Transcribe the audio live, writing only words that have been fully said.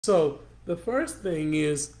So the first thing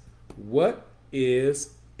is, what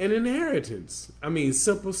is an inheritance? I mean,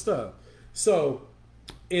 simple stuff. So,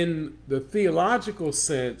 in the theological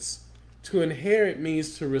sense, to inherit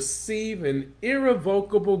means to receive an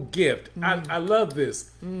irrevocable gift. I love this.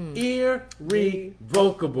 Irrevocable.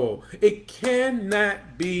 It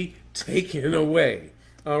cannot be taken away.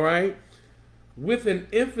 All right? With an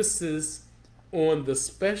emphasis on the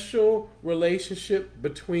special relationship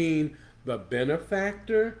between the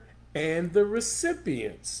benefactor and the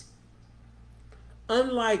recipients.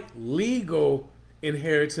 Unlike legal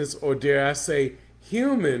inheritance, or dare I say,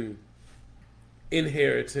 human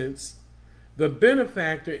inheritance, the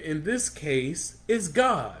benefactor in this case is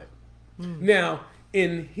God. Now,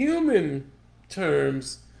 in human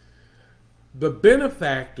terms, the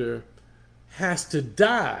benefactor has to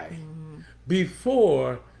die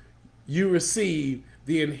before you receive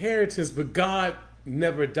the inheritance, but God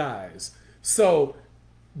never dies. So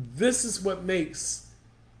this is what makes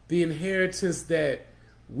the inheritance that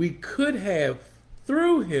we could have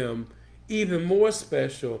through him even more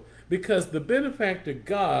special, because the benefactor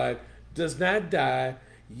God does not die,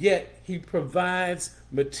 yet he provides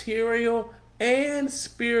material and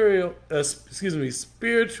spiritual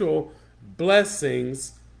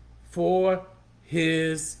blessings for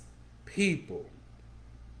his people.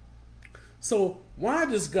 So why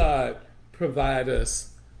does God provide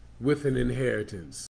us with an inheritance?